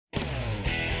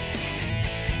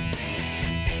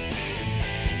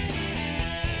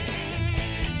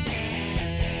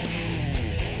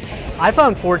I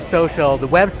found Ford Social, the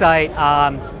website,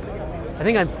 I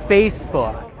think on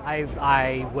Facebook.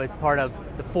 I was part of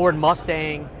the Ford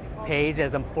Mustang page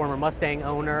as a former Mustang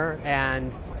owner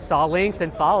and saw links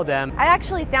and followed them. I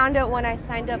actually found it when I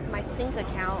signed up my sync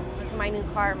account to my new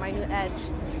car, my new Edge.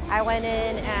 I went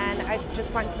in and I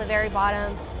just went to the very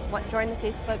bottom, joined the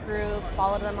Facebook group,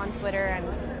 followed them on Twitter,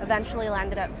 and eventually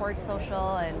landed at Ford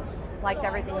Social and liked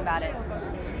everything about it.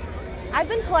 I've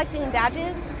been collecting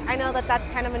badges. I know that that's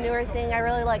kind of a newer thing. I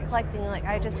really like collecting. Like,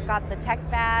 I just got the tech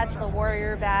badge, the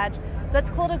warrior badge. So it's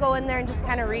cool to go in there and just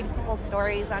kind of read people's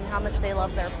stories on how much they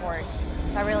love their Fords.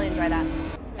 So I really enjoy that.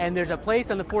 And there's a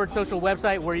place on the Ford Social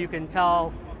website where you can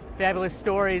tell fabulous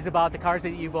stories about the cars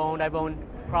that you've owned. I've owned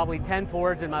probably 10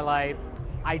 Fords in my life.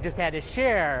 I just had to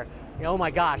share, oh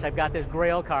my gosh, I've got this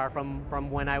Grail car from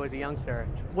when I was a youngster.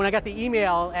 When I got the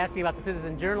email asking about the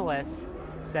citizen journalist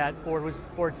that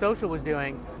Ford Social was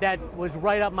doing, that was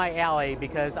right up my alley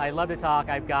because I love to talk.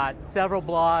 I've got several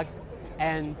blogs,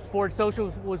 and Ford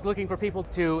Social was looking for people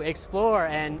to explore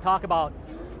and talk about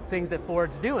things that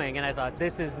Ford's doing, and I thought,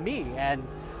 this is me, and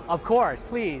of course,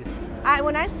 please.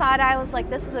 When I saw it, I was like,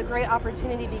 this is a great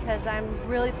opportunity because I'm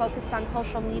really focused on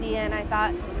social media, and I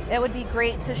thought it would be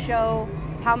great to show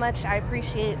how much I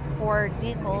appreciate Ford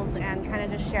vehicles and kind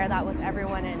of just share that with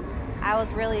everyone, and I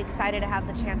was really excited to have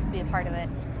the chance to be a part of it.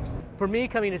 For me,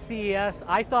 coming to CES,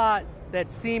 I thought that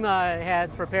SEMA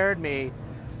had prepared me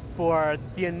for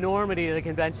the enormity of the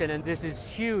convention, and this is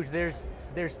huge. There's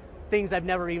things I've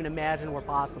never even imagined were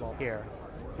possible here.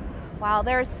 Wow,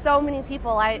 there's so many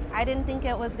people. I didn't think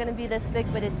it was going to be this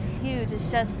big, but it's huge.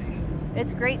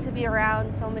 It's great to be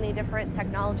around so many different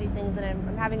technology things, and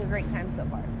I'm having a great time so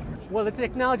far. Well, the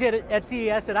technology at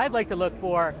CES that I'd like to look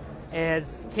for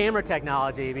is camera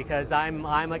technology, because I'm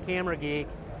a camera geek,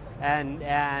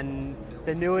 and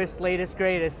the newest, latest,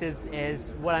 greatest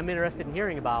is what I'm interested in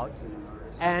hearing about.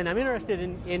 And I'm interested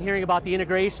in hearing about the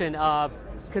integration of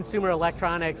consumer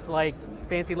electronics like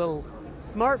fancy little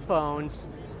smartphones,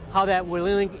 how that will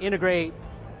integrate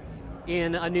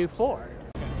in a new Ford.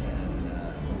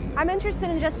 I'm interested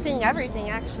in just seeing everything,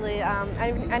 actually.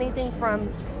 Anything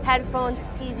from headphones,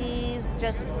 TVs,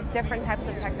 just different types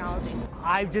of technology.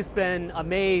 I've just been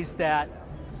amazed that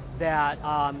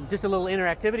just a little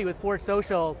interactivity with Ford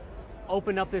Social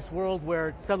opened up this world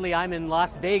where suddenly I'm in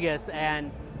Las Vegas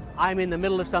and I'm in the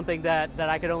middle of something that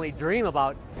I could only dream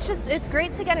about. It's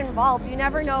great to get involved. You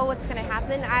never know what's going to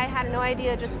happen. I had no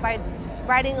idea just by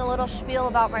writing a little spiel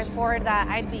about my Ford that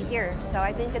I'd be here. So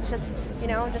I think it's just,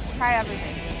 just try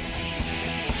everything.